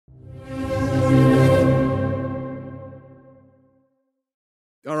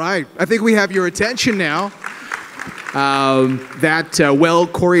All right, I think we have your attention now. That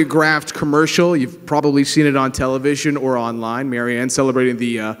well-choreographed commercial, you've probably seen it on television or online. Maryann celebrating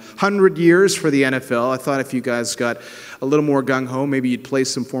the 100 years for the NFL. I thought if you guys got a little more gung-ho, maybe you'd place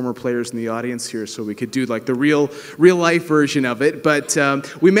some former players in the audience here so we could do like the real-life version of it. But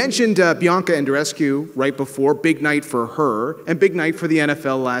we mentioned Bianca Andreescu right before. Big night for her, and big night for the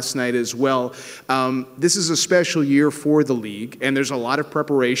NFL last night as well. This is a special year for the league, and there's a lot of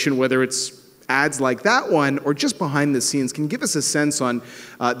preparation, whether it's ads like that one or just behind the scenes. Can you give us a sense on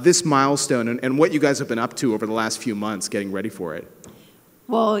this milestone and what you guys have been up to over the last few months getting ready for it?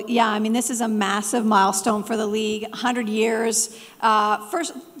 Well, yeah, I mean, this is a massive milestone for the league, 100 years.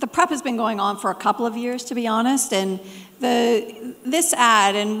 First, the prep has been going on for a couple of years, to be honest, and this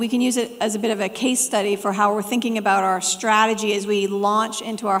ad, and we can use it as a bit of a case study for how we're thinking about our strategy as we launch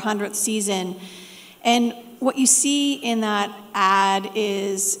into our 100th season. And what you see in that ad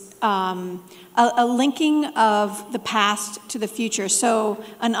is a linking of the past to the future. So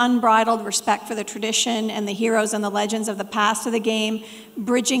an unbridled respect for the tradition and the heroes and the legends of the past of the game,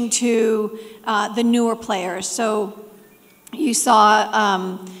 bridging to the newer players. So you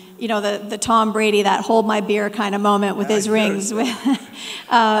saw, you know, the Tom Brady, that hold my beer kind of moment with his rings. You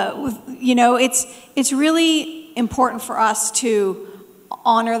know, it's really important for us to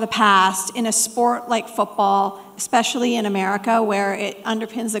honor the past in a sport like football, especially in America, where it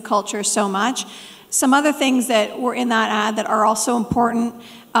underpins the culture so much. Some other things that were in that ad that are also important.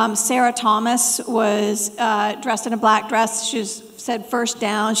 Sarah Thomas was dressed in a black dress. She said first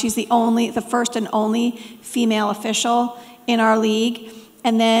down. She's the first and only female official in our league.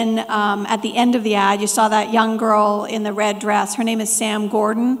 And then at the end of the ad, you saw that young girl in the red dress. Her name is Sam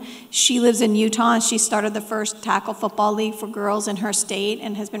Gordon. She lives in Utah, and she started the first tackle football league for girls in her state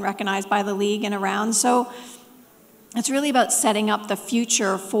and has been recognized by the league and around. So it's really about setting up the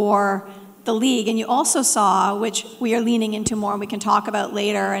future for the league. And you also saw, which we are leaning into more and we can talk about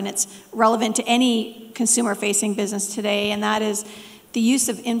later, and it's relevant to any consumer-facing business today, and that is the use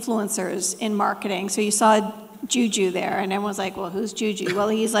of influencers in marketing. So you saw Juju there, and everyone's like, well, who's Juju? Well,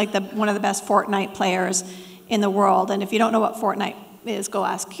 he's like one of the best Fortnite players in the world. And if you don't know what Fortnite is, go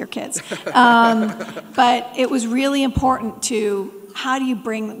ask your kids. But it was really important to, how do you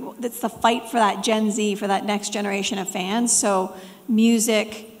bring, it's the fight for that Gen Z, for that next generation of fans. So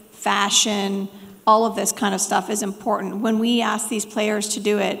music, fashion, all of this kind of stuff is important. When we asked these players to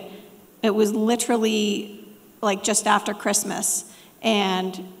do it, it was literally like just after Christmas.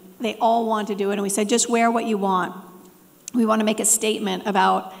 And they all want to do it, and we said, just wear what you want. We want to make a statement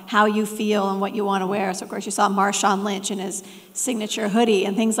about how you feel and what you want to wear. So, of course, you saw Marshawn Lynch in his signature hoodie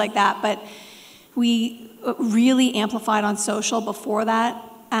and things like that, but we really amplified on social before that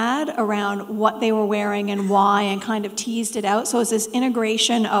ad around what they were wearing and why, and kind of teased it out. So it's this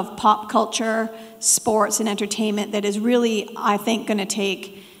integration of pop culture, sports, and entertainment that is really, I think, going to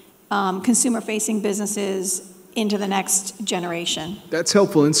take consumer-facing businesses into the next generation. That's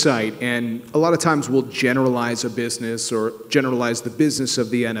helpful insight, and a lot of times we'll generalize a business or generalize the business of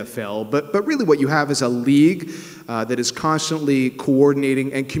the NFL, but really what you have is a league that is constantly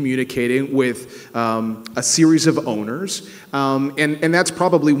coordinating and communicating with a series of owners, and that's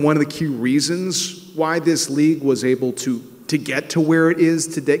probably one of the key reasons why this league was able to get to where it is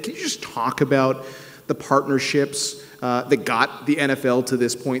today. Can you just talk about the partnerships that got the NFL to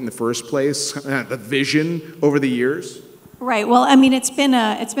this point in the first place, the vision over the years? Right. Well, I mean, it's been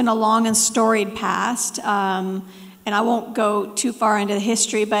a long and storied past, and I won't go too far into the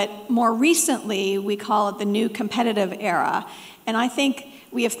history, but more recently, we call it the new competitive era. And I think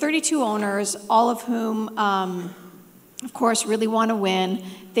we have 32 owners, all of whom, of course, really want to win.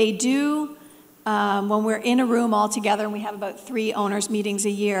 They do, when we're in a room all together, and we have about 3 owners meetings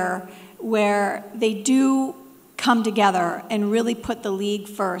a year, where they do come together and really put the league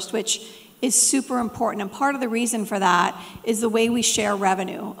first, which is super important. And part of the reason for that is the way we share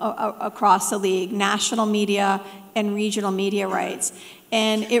revenue across the league, national media and regional media rights.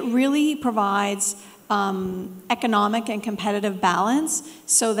 And it really provides economic and competitive balance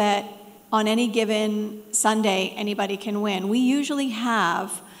so that on any given Sunday, anybody can win. We usually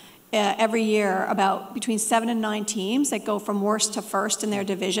have every year about between 7 and 9 teams that go from worst to first in their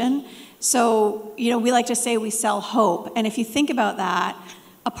division. So, you know, we like to say we sell hope. And if you think about that,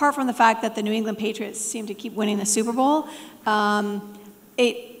 apart from the fact that the New England Patriots seem to keep winning the Super Bowl,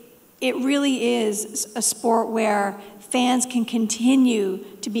 it really is a sport where fans can continue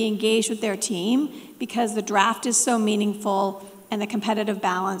to be engaged with their team because the draft is so meaningful and the competitive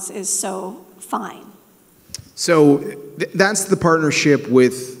balance is so fine. So that's the partnership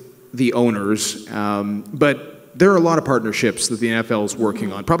with the owners, but there are a lot of partnerships that the NFL is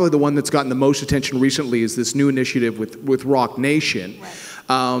working on. Probably the one that's gotten the most attention recently is this new initiative with Rock Nation.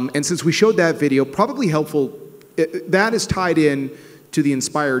 Right. And since we showed that video, probably helpful, that is tied in to the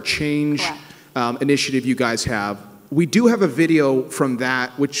Inspire Change initiative you guys have. We do have a video from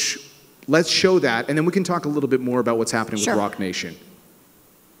that, which let's show that, and then we can talk a little bit more about what's happening with Rock Nation.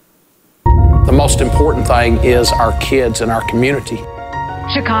 The most important thing is our kids and our community.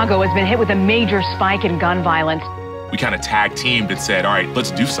 Chicago has been hit with a major spike in gun violence. We kind of tag teamed and said, all right,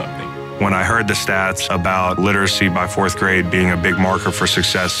 let's do something. When I heard the stats about literacy by 4th grade being a big marker for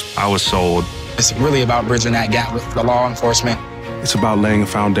success, I was sold. It's really about bridging that gap with the law enforcement. It's about laying a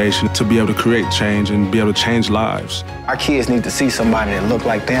foundation to be able to create change and be able to change lives. Our kids need to see somebody that looked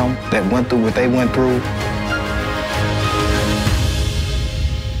like them, that went through what they went through.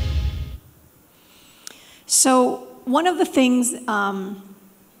 So one of the things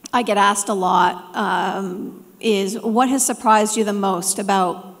I get asked a lot is what has surprised you the most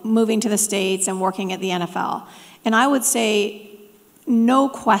about moving to the States and working at the NFL? And I would say, no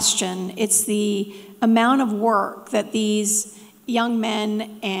question, it's the amount of work that these young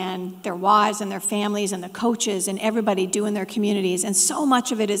men and their wives and their families and the coaches and everybody do in their communities, and so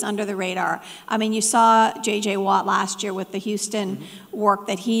much of it is under the radar. I mean, you saw J.J. Watt last year with the Houston work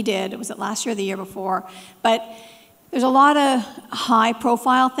that he did. Was it last year or the year before? But there's a lot of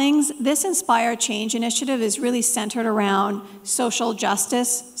high-profile things. This Inspire Change initiative is really centered around social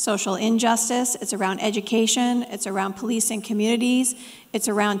justice, social injustice. It's around education. It's around policing communities. It's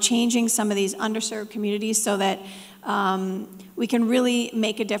around changing some of these underserved communities so that we can really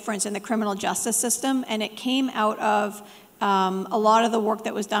make a difference in the criminal justice system. And it came out of a lot of the work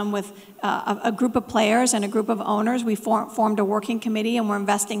that was done with a group of players and a group of owners. We formed a working committee, and we're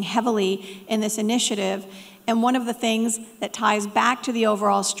investing heavily in this initiative. And one of the things that ties back to the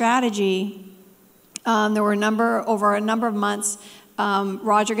overall strategy, there were over a number of months,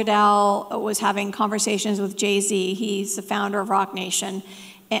 Roger Goodell was having conversations with Jay-Z, he's the founder of Rock Nation,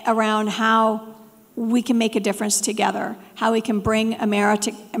 around how we can make a difference together, how we can bring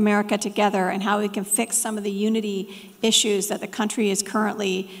America together, and how we can fix some of the unity issues that the country is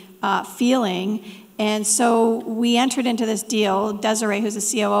currently feeling. And so we entered into this deal. Desiree, who's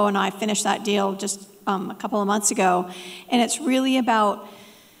the COO, and I finished that deal just a couple of months ago. And it's really about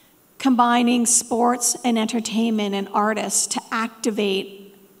combining sports and entertainment and artists to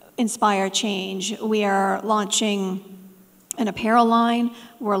activate Inspire Change. We are launching an apparel line.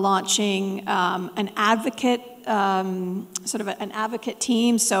 We're launching an advocate, sort of an advocate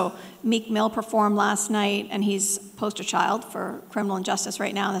team. So Meek Mill performed last night, and he's poster child for criminal injustice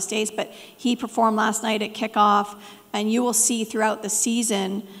right now in the States, but he performed last night at kickoff, and you will see throughout the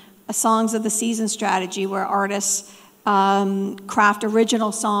season a Songs of the Season strategy where artists craft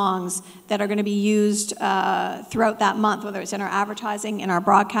original songs that are going to be used throughout that month, whether it's in our advertising, in our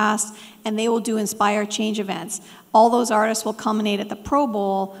broadcast, and they will do Inspire Change events. All those artists will culminate at the Pro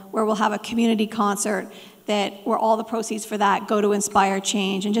Bowl, where we'll have a community concert where all the proceeds for that go to Inspire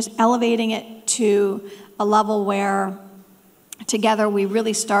Change, and just elevating it to a level where together we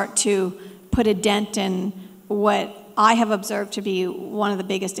really start to put a dent in what I have observed to be one of the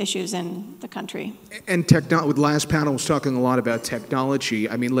biggest issues in the country. And with the last panel was talking a lot about technology.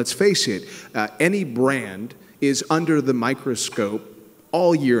 I mean, let's face it, any brand is under the microscope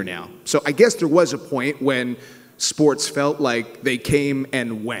all year now. So I guess there was a point when sports felt like they came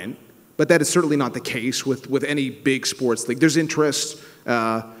and went, but that is certainly not the case with any big sports league. There's interest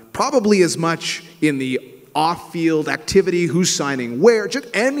probably as much in the off-field activity, who's signing where, just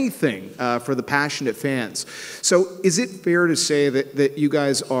anything for the passionate fans. So is it fair to say that you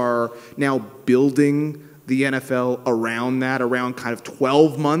guys are now building the NFL around that, around kind of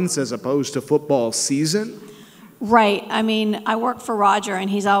 12 months as opposed to football season? Right. I mean, I work for Roger, and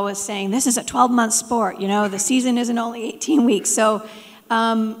he's always saying, this is a 12-month sport. You know, the season isn't only 18 weeks. So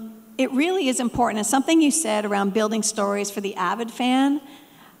it really is important. And something you said around building stories for the avid fan,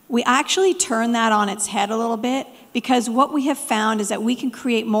 we actually turn that on its head a little bit, because what we have found is that we can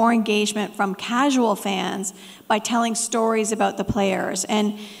create more engagement from casual fans by telling stories about the players.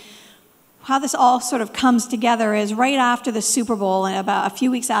 And how this all sort of comes together is right after the Super Bowl, and about a few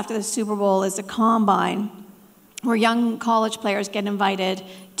weeks after the Super Bowl, is the Combine, where young college players get invited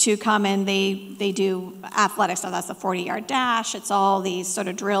to come and they do athletic stuff. That's the 40-yard dash. It's all these sort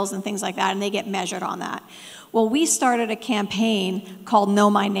of drills and things like that, and they get measured on that. Well, we started a campaign called Know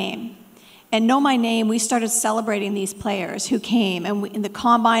My Name. And Know My Name, we started celebrating these players who came. And the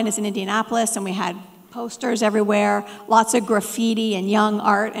Combine is in Indianapolis, and we had posters everywhere, lots of graffiti and young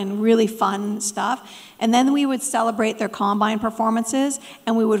art and really fun stuff. And then we would celebrate their combine performances,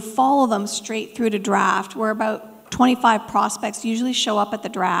 and we would follow them straight through to draft, where about 25 prospects usually show up at the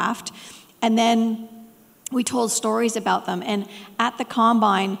draft. And then we told stories about them. And at the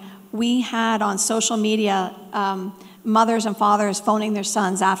combine, we had on social media mothers and fathers phoning their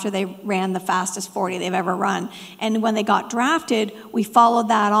sons after they ran the fastest 40 they've ever run. And when they got drafted, we followed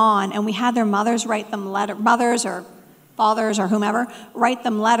that on, and we had their mothers write them mothers or fathers or whomever, write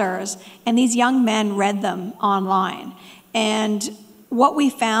them letters, and these young men read them online. And what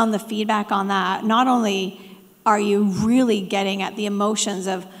we found, the feedback on that, not only are you really getting at the emotions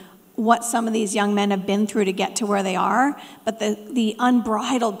of what some of these young men have been through to get to where they are, but the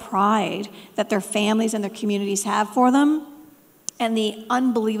unbridled pride that their families and their communities have for them, and the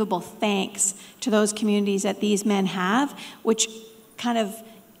unbelievable thanks to those communities that these men have, which kind of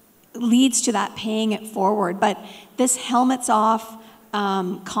leads to that paying it forward. But this helmets off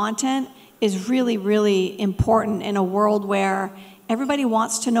content is really, really important in a world where everybody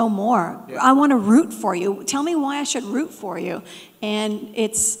wants to know more. Yeah. I want to root for you. Tell me why I should root for you. And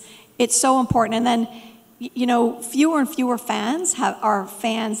it's so important. And then, you know, fewer and fewer fans are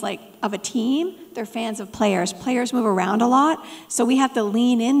fans like of a team. They're fans of players. Players move around a lot, so we have to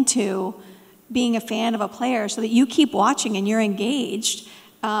lean into being a fan of a player so that you keep watching and you're engaged,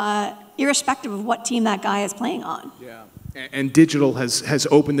 irrespective of what team that guy is playing on. Yeah. And digital has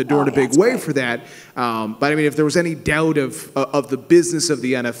opened the door in a big way for that. But I mean, if there was any doubt of the business of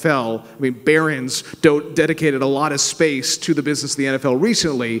the NFL, I mean, Barron's dedicated a lot of space to the business of the NFL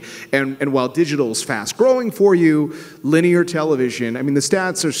recently. And while digital is fast growing for you, linear television, I mean, the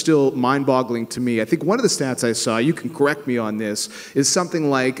stats are still mind-boggling to me. I think one of the stats I saw, you can correct me on this, is something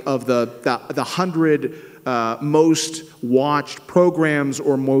like of the 100 most watched programs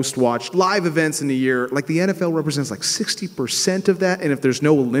or most watched live events in a year, like the NFL represents like 60% of that, and if there's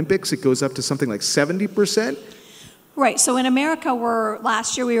no Olympics, it goes up to something like 70%. Right, so in America,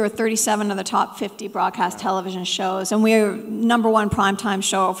 last year we were 37 of the top 50 broadcast television shows, and we're #1 primetime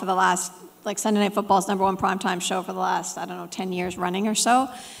show for the last, like Sunday Night Football's #1 primetime show for the last, I don't know, 10 years running or so.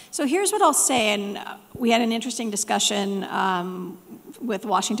 So here's what I'll say, and we had an interesting discussion with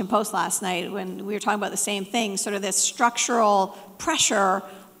Washington Post last night when we were talking about the same thing, sort of this structural pressure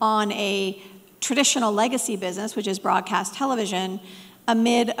on a traditional legacy business, which is broadcast television,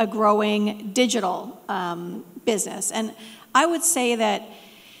 amid a growing digital business. And I would say that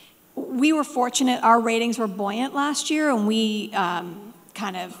we were fortunate. Our ratings were buoyant last year, and we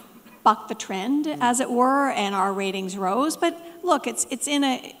kind of bucked the trend, as it were, and our ratings rose. But look, it's in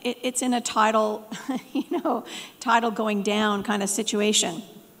a tidal, tidal going down kind of situation.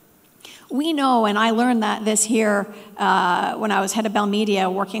 We know, and I learned this here when I was head of Bell Media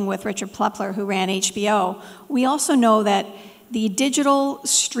working with Richard Plepler, who ran HBO. We also know that the digital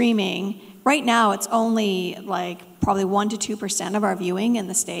streaming, right now it's only like probably 1% to 2% of our viewing in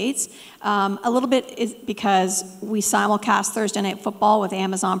the States. A little bit is because we simulcast Thursday Night Football with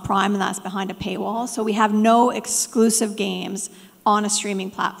Amazon Prime, and that's behind a paywall. So we have no exclusive games on a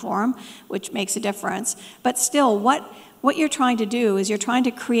streaming platform, which makes a difference. But still, what you're trying to do is you're trying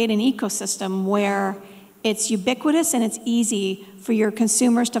to create an ecosystem where it's ubiquitous and it's easy for your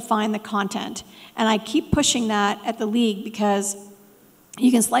consumers to find the content. And I keep pushing that at the league because you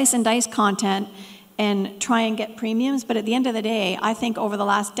can slice and dice content and try and get premiums, but at the end of the day, I think over the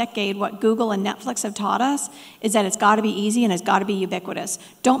last decade, what Google and Netflix have taught us is that it's got to be easy and it's got to be ubiquitous.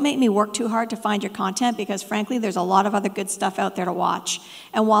 Don't make me work too hard to find your content because, frankly, there's a lot of other good stuff out there to watch.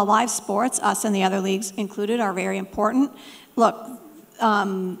 And while live sports, us and the other leagues included, are very important, look,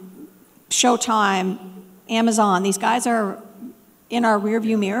 Showtime, Amazon, these guys are in our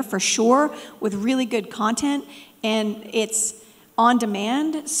rearview mirror for sure with really good content, and it's on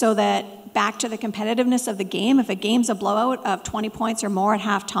demand so that back to the competitiveness of the game. If a game's a blowout of 20 points or more at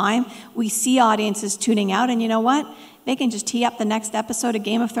halftime, we see audiences tuning out, and you know what? They can just tee up the next episode of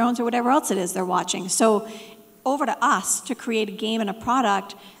Game of Thrones or whatever else it is they're watching. So over to us to create a game and a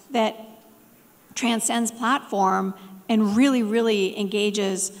product that transcends platform and really, really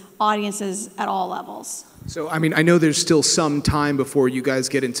engages audiences at all levels. So, I mean, I know there's still some time before you guys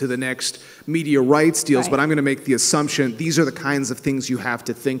get into the next media rights deals, but I'm going to make the assumption these are the kinds of things you have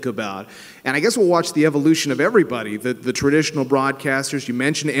to think about. And I guess we'll watch the evolution of everybody, the traditional broadcasters. You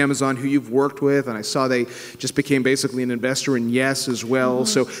mentioned Amazon, who you've worked with, and I saw they just became basically an investor in Yes as well.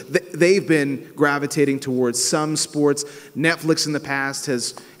 So they've been gravitating towards some sports. Netflix in the past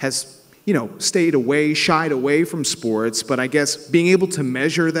has shied away from sports, but I guess being able to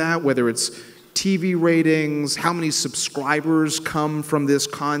measure that, whether it's TV ratings, how many subscribers come from this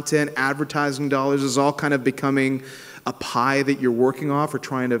content, advertising dollars, is all kind of becoming a pie that you're working off or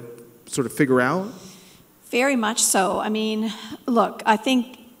trying to sort of figure out? Very much so. I mean, look, I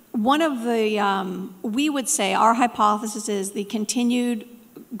think one of the, we would say our hypothesis is the continued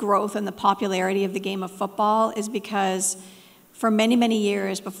growth and the popularity of the game of football is because for many, many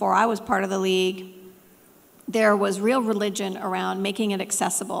years before I was part of the league, there was real religion around making it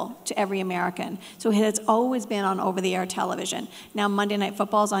accessible to every American. So it has always been on over-the-air television. Now Monday Night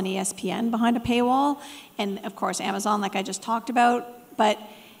Football is on ESPN behind a paywall, and of course Amazon, like I just talked about. But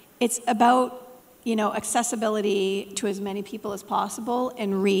it's about, you know, accessibility to as many people as possible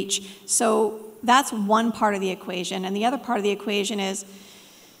and reach. So that's one part of the equation. And the other part of the equation is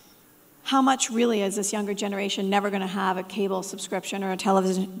how much really is this younger generation never going to have a cable subscription or a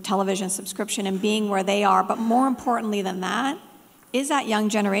television subscription and being where they are? But more importantly than that, is that young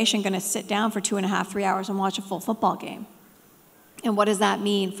generation going to sit down for 2.5, 3 hours and watch a full football game? And what does that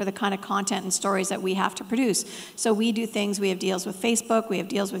mean for the kind of content and stories that we have to produce? So we do things, we have deals with Facebook, we have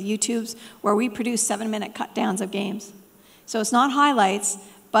deals with YouTube, where we produce 7-minute cut downs of games. So it's not highlights,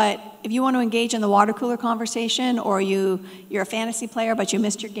 but if you want to engage in the water cooler conversation, or you're a fantasy player but you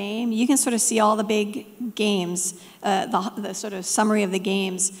missed your game, you can sort of see all the big games, the sort of summary of the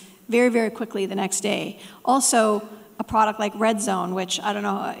games very, very quickly the next day. Also, a product like Red Zone, which I don't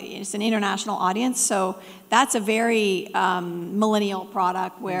know, it's an international audience, so that's a very millennial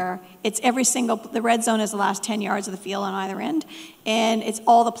product where it's every single, the Red Zone is the last 10 yards of the field on either end, and it's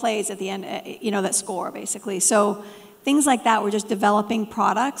all the plays at the end, you know, that score basically. So things like that, we're just developing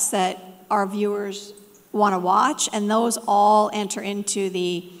products that our viewers want to watch, and those all enter into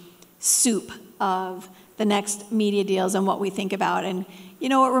the soup of the next media deals and what we think about. And, you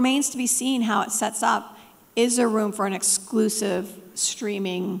know, it remains to be seen how it sets up. Is there room for an exclusive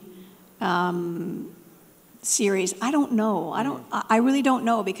streaming series? I don't know. I really don't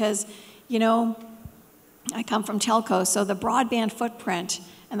know because, you know, I come from telco, so the broadband footprint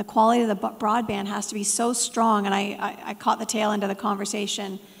and the quality of the broadband has to be so strong. And I caught the tail end of the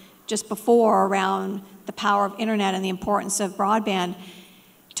conversation just before around the power of internet and the importance of broadband.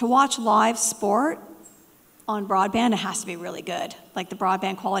 To watch live sport on broadband, it has to be really good. Like the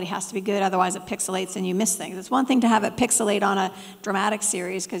broadband quality has to be good, otherwise it pixelates and you miss things. It's one thing to have it pixelate on a dramatic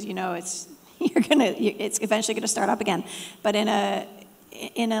series because you know it's eventually going to start up again. But in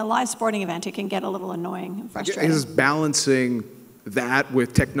a live sporting event, it can get a little annoying and frustrating. Is balancing that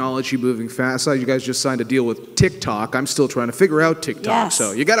with technology moving fast. I saw you guys just signed a deal with TikTok. I'm still trying to figure out TikTok, yes.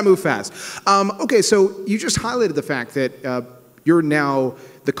 So you got to move fast. Okay, so you just highlighted the fact that you're now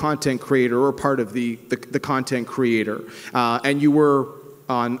the content creator or part of the content creator, and you were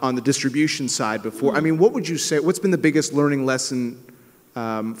on the distribution side before. I mean, what would you say, what's been the biggest learning lesson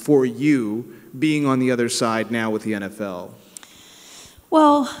for you being on the other side now with the NFL?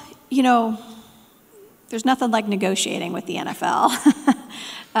 Well, you know, there's nothing like negotiating with the NFL.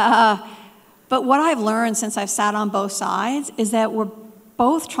 But what I've learned since I've sat on both sides is that we're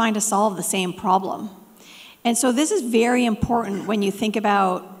both trying to solve the same problem. And so this is very important when you think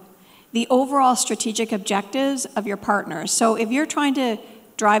about the overall strategic objectives of your partners. So if you're trying to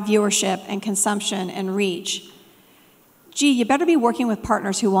drive viewership and consumption and reach, gee, you better be working with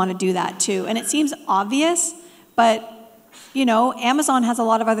partners who want to do that too. And it seems obvious, but you know, Amazon has a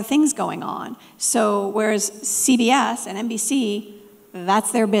lot of other things going on. So whereas CBS and NBC,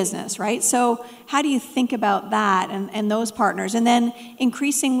 that's their business, right? So how do you think about that and those partners? And then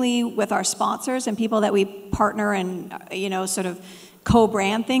increasingly with our sponsors and people that we partner and, you know, sort of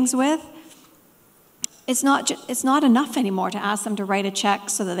co-brand things with, it's not enough anymore to ask them to write a check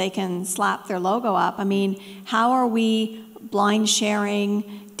so that they can slap their logo up. I mean, how are we blind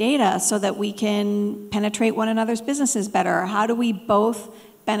sharing data so that we can penetrate one another's businesses better? How do we both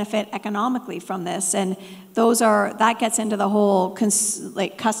benefit economically from this? And that gets into the whole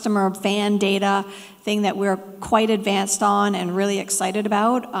customer fan data thing that we're quite advanced on and really excited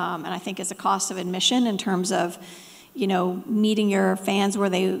about. And I think it's a cost of admission in terms of, you know, meeting your fans where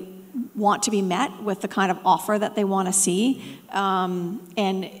they want to be met with the kind of offer that they want to see.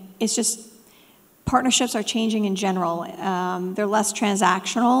 And it's just, partnerships are changing in general. They're less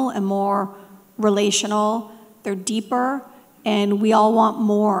transactional and more relational. They're deeper, and we all want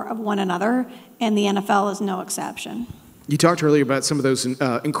more of one another, and the NFL is no exception. You talked earlier about some of those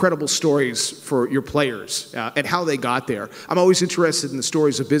incredible stories for your players and how they got there. I'm always interested in the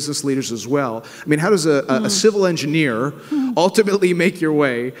stories of business leaders as well. I mean, how does a civil engineer ultimately make your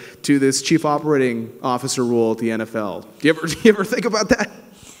way to this chief operating officer role at the NFL? Do you ever think about that?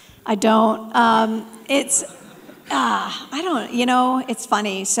 I don't. I don't, you know, it's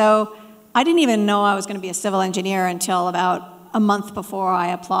funny. So I didn't even know I was going to be a civil engineer until about a month before I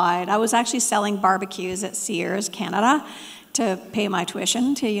applied. I was actually selling barbecues at Sears, Canada, to pay my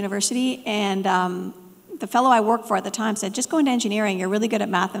tuition to university. And the fellow I worked for at the time said, just go into engineering. You're really good at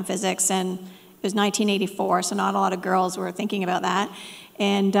math and physics. And it was 1984, so not a lot of girls were thinking about that.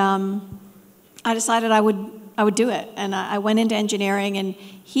 And I decided I would do it. And I went into engineering, and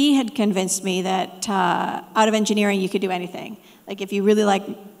he had convinced me that out of engineering you could do anything. Like if you really like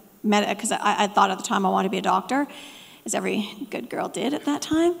because I thought at the time I wanted to be a doctor, as every good girl did at that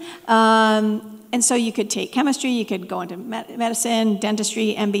time. And so you could take chemistry, you could go into medicine,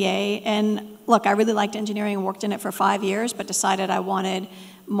 dentistry, MBA. And look, I really liked engineering and worked in it for 5 years, but decided I wanted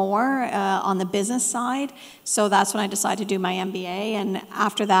more on the business side. So that's when I decided to do my MBA. And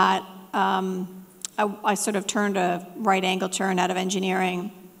after that, I sort of turned a right-angle turn out of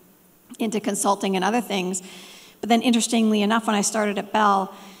engineering into consulting and other things. But then interestingly enough, when I started at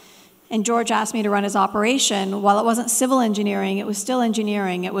Bell, and George asked me to run his operation, while it wasn't civil engineering, it was still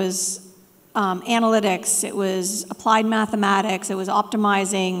engineering. It was analytics, it was applied mathematics, it was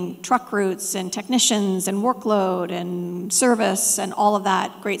optimizing truck routes and technicians and workload and service and all of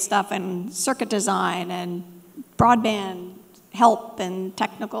that great stuff, and circuit design and broadband help and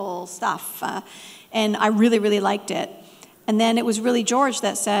technical stuff. And I really, really liked it. And then it was really George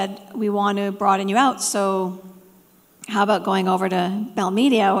that said, we want to broaden you out, so how about going over to Bell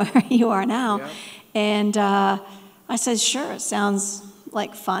Media, where you are now? Yeah. And I said, sure, it sounds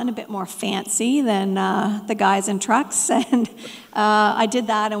like fun, a bit more fancy than the guys in trucks. And I did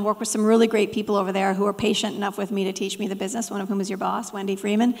that and worked with some really great people over there who were patient enough with me to teach me the business, one of whom is your boss, Wendy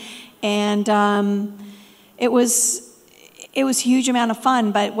Freeman. And it was a huge amount of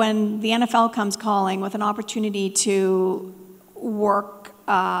fun, but when the NFL comes calling with an opportunity to work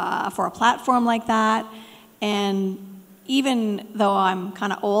for a platform like that, and even though I'm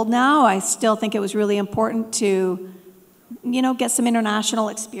kind of old now, I still think it was really important to, get some international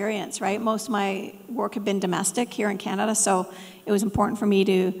experience, right? Most of my work had been domestic here in Canada, so it was important for me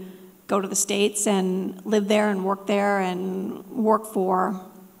to go to the States and live there and work for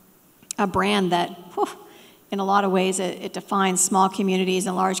a brand that, whew, in a lot of ways, it defines small communities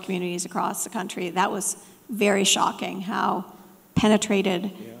and large communities across the country. That was very shocking how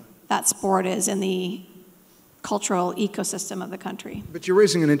penetrated that sport is in the cultural ecosystem of the country. But you're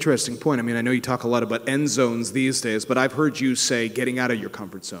raising an interesting point. I mean, I know you talk a lot about end zones these days, but I've heard you say getting out of your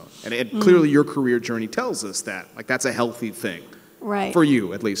comfort zone. And clearly your career journey tells us that. Like, that's a healthy thing. Right. For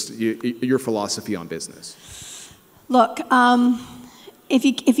you, at least, your philosophy on business. Look,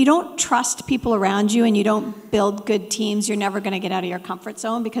 if you don't trust people around you and you don't build good teams, you're never going to get out of your comfort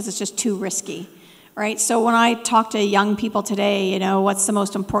zone because it's just too risky. Right? So when I talk to young people today, what's the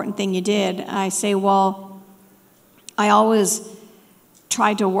most important thing you did? I say, well, I always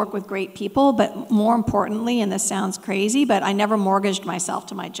tried to work with great people, but more importantly, and this sounds crazy, but I never mortgaged myself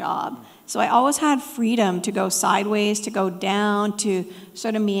to my job. So I always had freedom to go sideways, to go down, to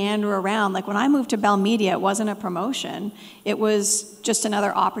sort of meander around. Like when I moved to Bell Media, it wasn't a promotion. It was just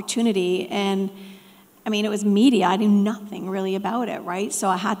another opportunity. And I mean, it was media. I knew nothing really about it, right? So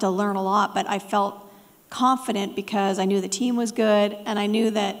I had to learn a lot, but I felt confident because I knew the team was good, and I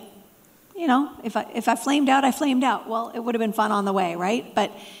knew that if I flamed out, I flamed out. Well, it would have been fun on the way, right?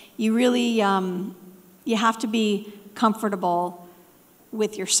 But you really, you have to be comfortable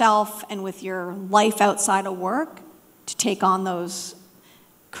with yourself and with your life outside of work to take on those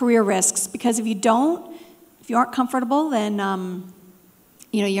career risks. Because if you aren't comfortable, then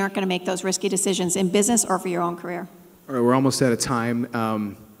you aren't going to make those risky decisions in business or for your own career. All right, we're almost out of time.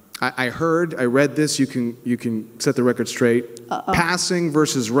 I read this. You can set the record straight. Passing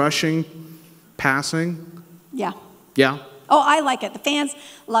versus rushing. Passing? Yeah. Yeah? Oh, I like it. The fans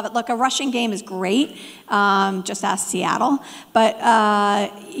love it. Look, a rushing game is great. Just ask Seattle. But,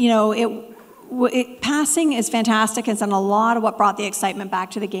 passing is fantastic. It's done a lot of what brought the excitement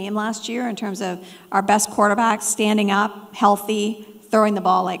back to the game last year in terms of our best quarterbacks standing up, healthy, throwing the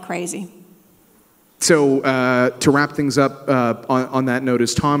ball like crazy. So, to wrap things up on that note,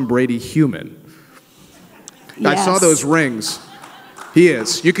 is Tom Brady human? Yes. I saw those rings. He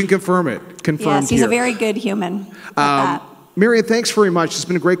is. You can confirm it. Confirmed. Yes, he's here. a very good human. Maryann, thanks very much. It's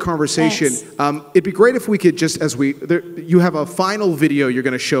been a great conversation. It'd be great if we could just, you have a final video you're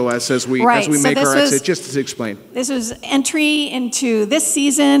going to show us as we make our exit. Just to explain. This was entry into this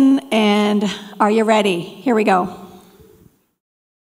season, and are you ready? Here we go.